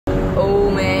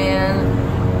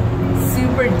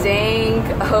dank.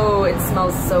 Oh, it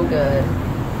smells so good.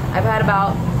 I've had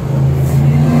about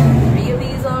 3 of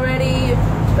these already,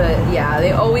 but yeah,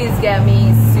 they always get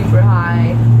me super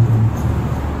high.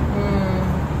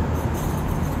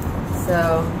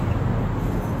 So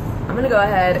I'm gonna go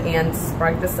ahead and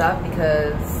spark this up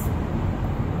because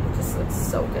it just looks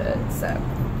so good. So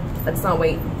let's not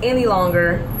wait any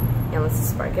longer and let's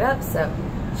just spark it up. So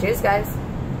cheers, guys.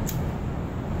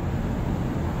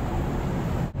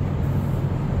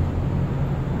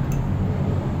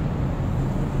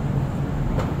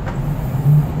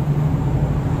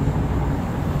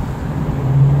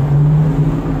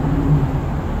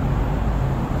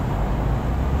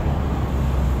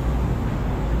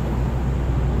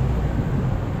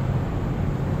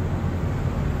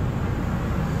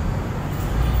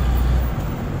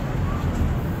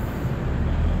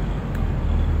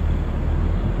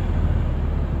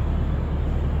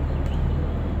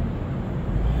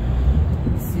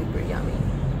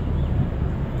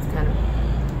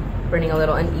 Burning a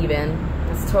little uneven.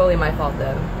 It's totally my fault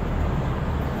though.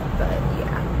 But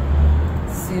yeah,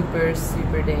 super,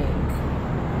 super dank.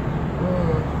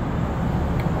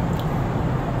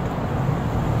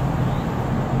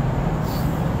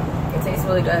 It tastes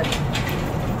really good.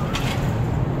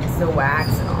 It's the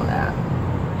wax and all that.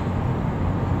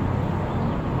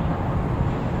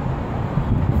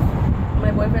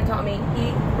 My boyfriend taught me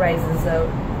eat rices, so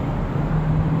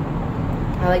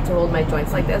I like to hold my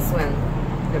joints like this when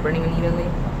they're burning unevenly.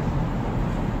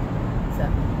 So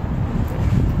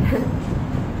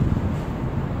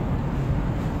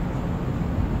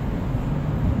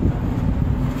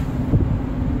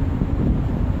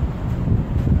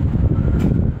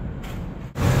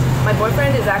my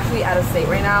boyfriend is actually out of state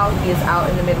right now. He is out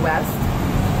in the Midwest,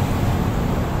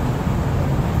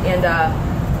 and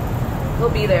he'll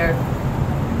be there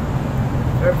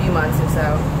for a few months or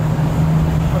so,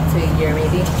 up to a year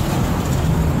maybe.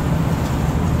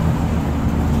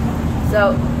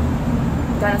 So,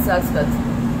 kind of sucks because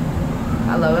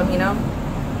I love him, you know,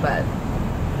 but,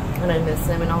 and I miss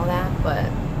him and all that, but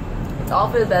it's all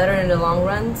for the better in the long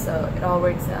run, so it all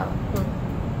works out.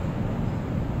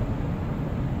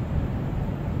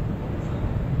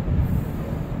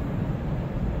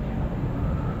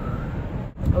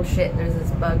 Oh shit, there's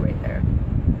this bug right there.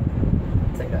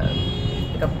 It's like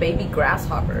a baby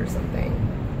grasshopper or something.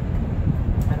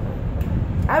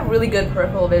 I have really good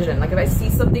peripheral vision. Like if I see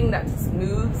something that just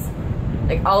moves,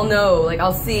 like I'll know, like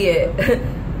I'll see it.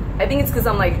 I think it's because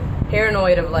I'm like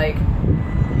paranoid of like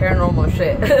paranormal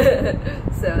shit.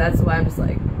 So that's why I'm just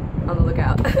like on the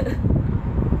lookout.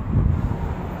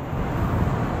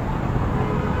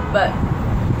 But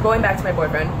going back to my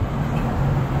boyfriend,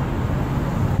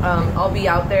 I'll be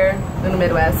out there in the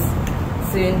Midwest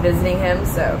soon visiting him,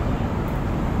 so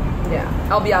yeah,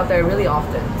 I'll be out there really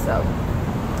often. So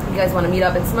you guys want to meet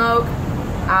up and smoke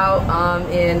out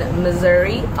in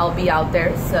Missouri, I'll be out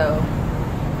there, so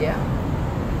yeah.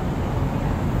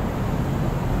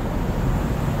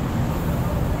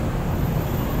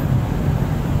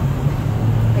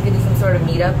 I could do some sort of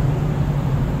meetup.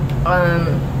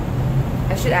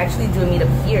 I should actually do a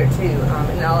meetup here too,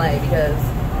 in LA, because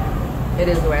it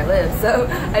is where I live, so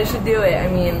I should do it. I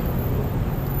mean,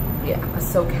 yeah, a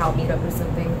SoCal meetup or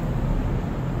something.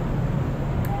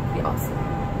 It'd be awesome.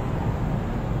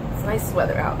 It's nice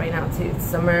weather out right now too. It's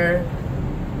summer.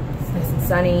 It's nice and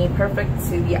sunny. Perfect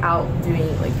to be out doing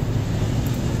like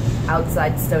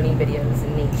outside stony videos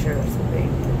in nature or something.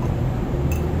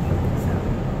 So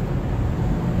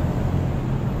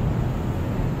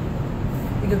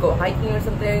we could go hiking or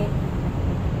something.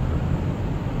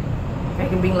 I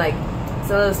can bring like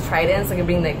some of those tridents. I can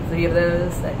bring like 3 of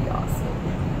those. That'd be awesome.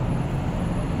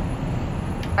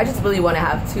 I just really want to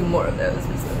have 2 more of those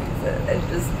for some reason and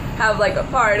just have like a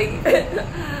party.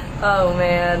 Oh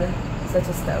man, such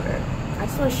a stoner. I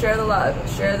just want to share the love,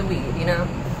 share the weed, you know?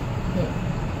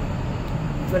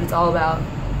 That's what it's all about.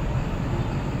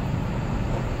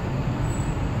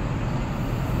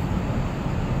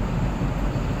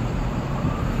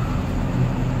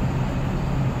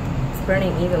 It's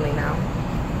burning evenly now.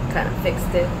 Kind of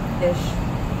fixed it-ish.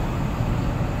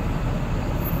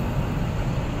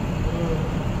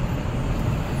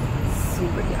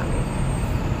 Super yummy.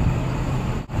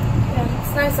 Yeah,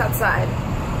 it's nice outside.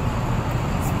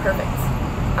 It's perfect.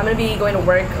 I'm gonna be going to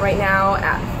work right now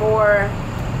at 4,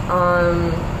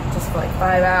 just for like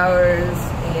 5 hours,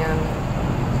 and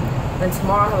then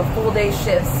tomorrow I have a full day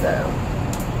shift. So,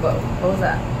 whoa, what was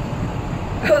that?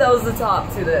 Oh, that was the top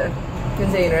to the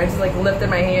container. I just like lifted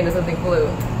my hand and something flew.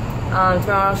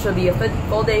 Tomorrow should be a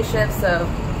full day shift, so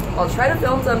I'll try to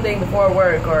film something before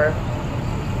work, or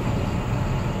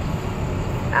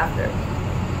after.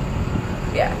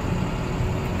 Yeah.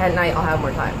 At night I'll have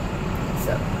more time.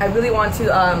 So I really want to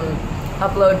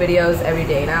upload videos every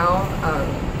day now,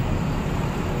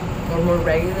 or more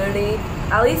regularly.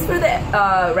 At least for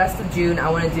the rest of June, I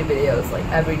want to do videos like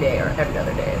every day or every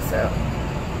other day. So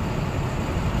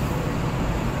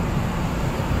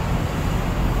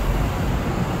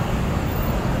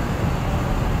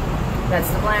that's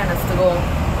the plan. That's the goal.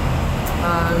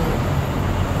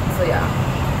 So yeah,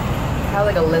 I have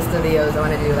like a list of videos I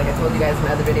want to do, like I told you guys in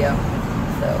my other video.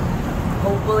 So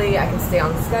hopefully I can stay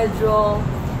on schedule,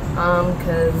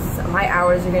 because my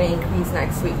hours are going to increase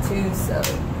next week too, so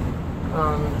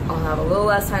I'll have a little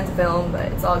less time to film, but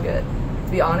it's all good.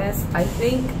 To be honest, I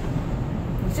think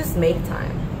we just make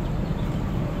time.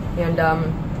 And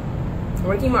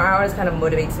working more hours kind of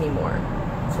motivates me more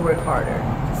to work harder.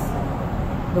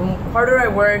 The harder I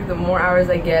work, the more hours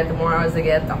I get, the more hours I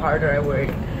get, the harder I work,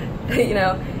 you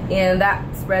know, and that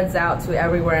spreads out to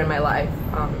everywhere in my life,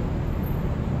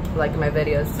 like in my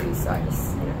videos too, so I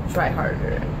just, you know, try harder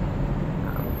and,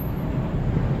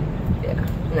 yeah,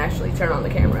 and actually turn on the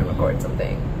camera and record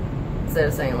something, instead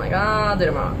of saying like, oh, I'll do it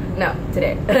tomorrow. No,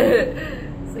 today.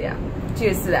 So yeah,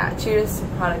 cheers to that. Cheers to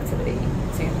productivity,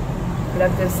 to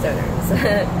productive stoners.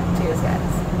 Cheers,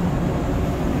 guys.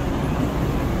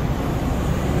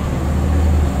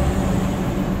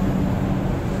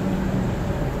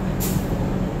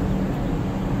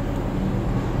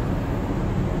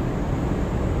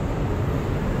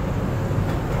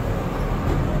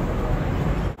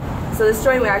 So this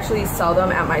joint, we actually sell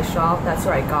them at my shop. That's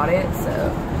where I got it. So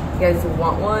if you guys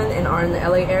want one and are in the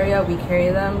LA area, we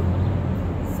carry them.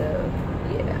 So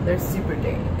yeah, they're super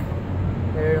dank.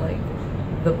 They're like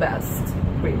the best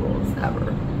pre-rolls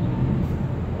ever.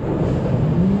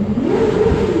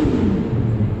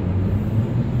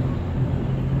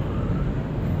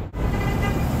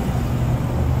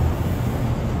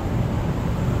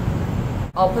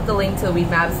 I'll put the link to the weed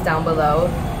maps down below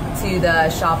to the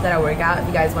shop that I work at if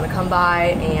you guys want to come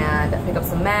by and pick up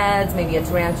some meds, maybe a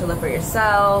tarantula for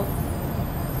yourself.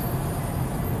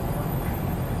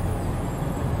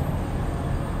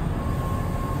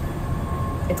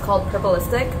 It's called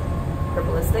Purpleistic.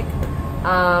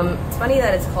 It's funny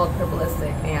that it's called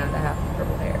Purpleistic and I have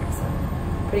purple hair,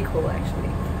 so pretty cool actually.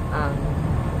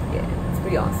 Yeah, it's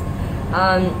pretty awesome.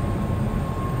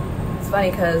 It's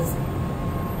funny because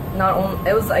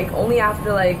it was like only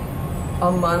after like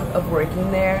a month of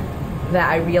working there that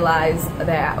I realized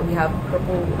that we have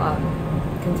purple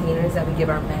containers that we give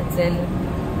our meds in,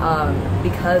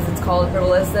 because it's called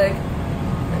Purpleistic.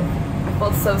 I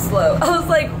felt so slow. I was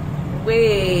like,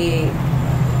 wait,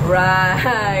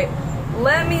 right,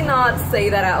 let me not say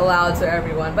that out loud to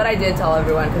everyone, but I did tell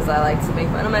everyone because I like to make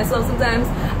fun of myself sometimes.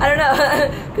 I don't know,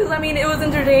 because I mean it was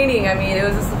entertaining. I mean it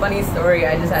was just a funny story.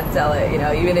 I just had to tell it, you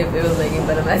know, even if it was making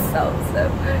fun of myself. So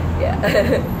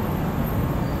yeah.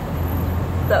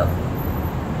 So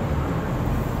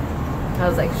I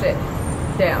was like, shit,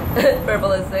 damn.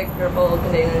 Purpleistic, purple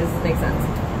containers, makes sense.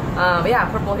 But yeah,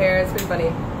 purple hair, it's pretty funny.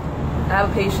 I have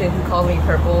a patient who calls me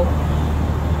purple,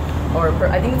 or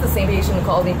I think it's the same patient who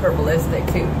calls me Purpleistic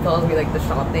too. He calls me like the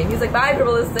shop name. He's like, bye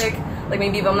Purpleistic. Like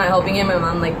maybe if I'm not helping him and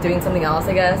I'm like doing something else,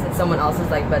 I guess, and someone else is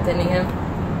like attending him,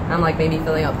 I'm like maybe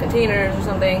filling up containers or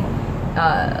something,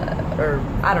 or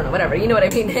I don't know, whatever, you know what I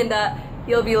mean. And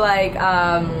he'll be like,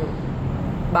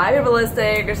 bye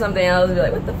Purpleistic or something else, and be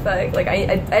like, what the fuck? Like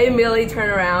I immediately turn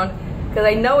around because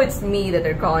I know it's me that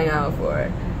they're calling out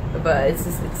for, but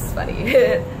it's funny.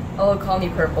 Oh, call me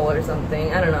purple or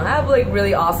something. I don't know. I have like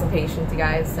really awesome patients, you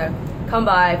guys. So come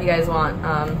by if you guys want.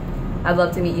 I'd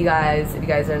love to meet you guys if you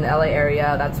guys are in the LA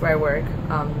area. That's where I work.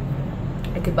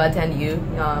 I could bud tend you,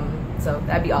 so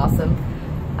that'd be awesome.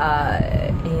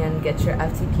 And get your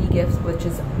FTP gifts, which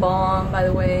is bomb, by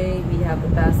the way. We have the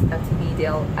best FTP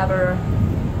deal ever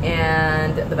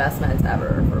and the best meds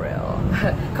ever, for real.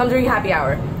 Come during happy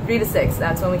hour, 3 to 6.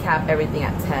 That's when we cap everything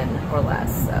at 10 or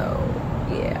less. So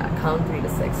yeah, come 3 to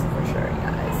 6 for sure, you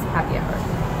guys. Happy hour.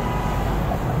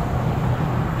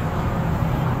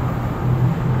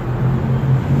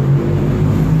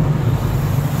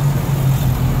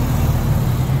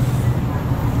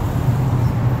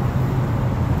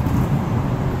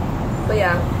 But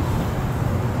yeah,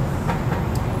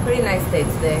 pretty nice day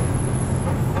today.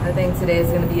 I think today is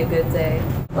going to be a good day.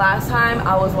 Last time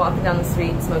I was walking down the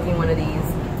street smoking one of these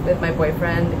with my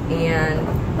boyfriend, and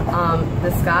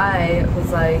this guy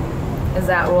was like, is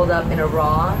that rolled up in a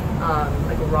raw,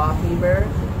 like a raw paper?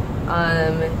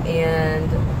 And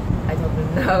I told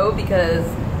him no, because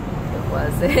it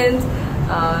wasn't.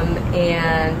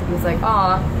 And he was like,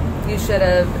 aw, you should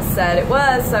have said it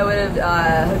was, so I would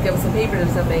have hooked up some papers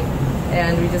or something.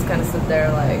 And we just kind of stood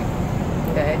there like,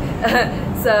 okay.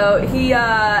 So he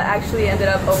actually ended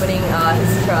up opening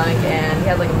his trunk, and he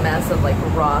had like a mess of like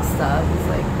raw stuff. It's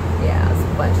like, yeah, it's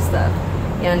a bunch of stuff.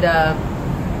 And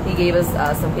he gave us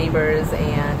some papers,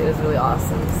 and it was really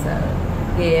awesome. So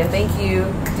yeah, thank you,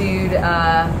 dude.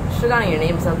 Should have gotten your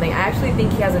name or something. I actually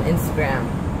think he has an Instagram.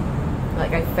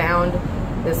 Like, I found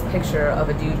this picture of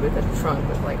a dude with a trunk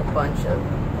with like a bunch of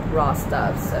raw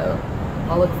stuff. So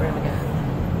I'll look for him again.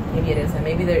 Maybe it is him.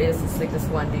 Maybe there is just like this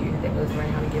one dude that goes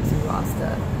around and gives you raw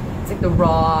stuff. It's like the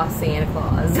raw Santa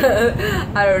Claus.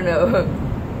 I don't know.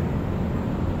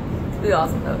 It's really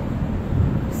awesome though.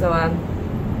 So I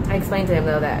explained to him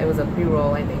though that it was a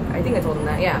pre-roll. I think I told him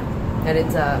that. Yeah, and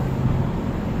it's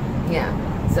yeah.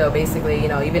 So basically, you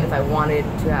know, even if I wanted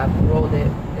to have rolled it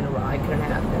in a raw, I couldn't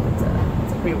have. And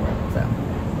it's a pre-roll. So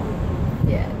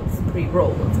yeah, it's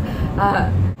pre-rolled.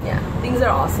 Yeah, things are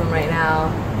awesome right now.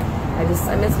 I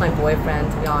miss my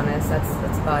boyfriend, to be honest.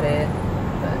 That's about it.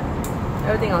 But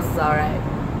everything else is alright.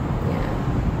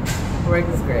 Yeah. Work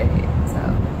is great, so.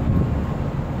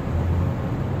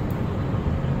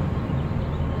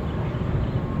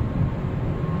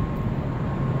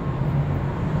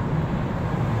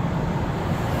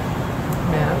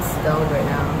 Man, I'm stoned right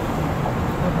now.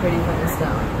 I'm pretty fucking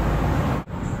stoned.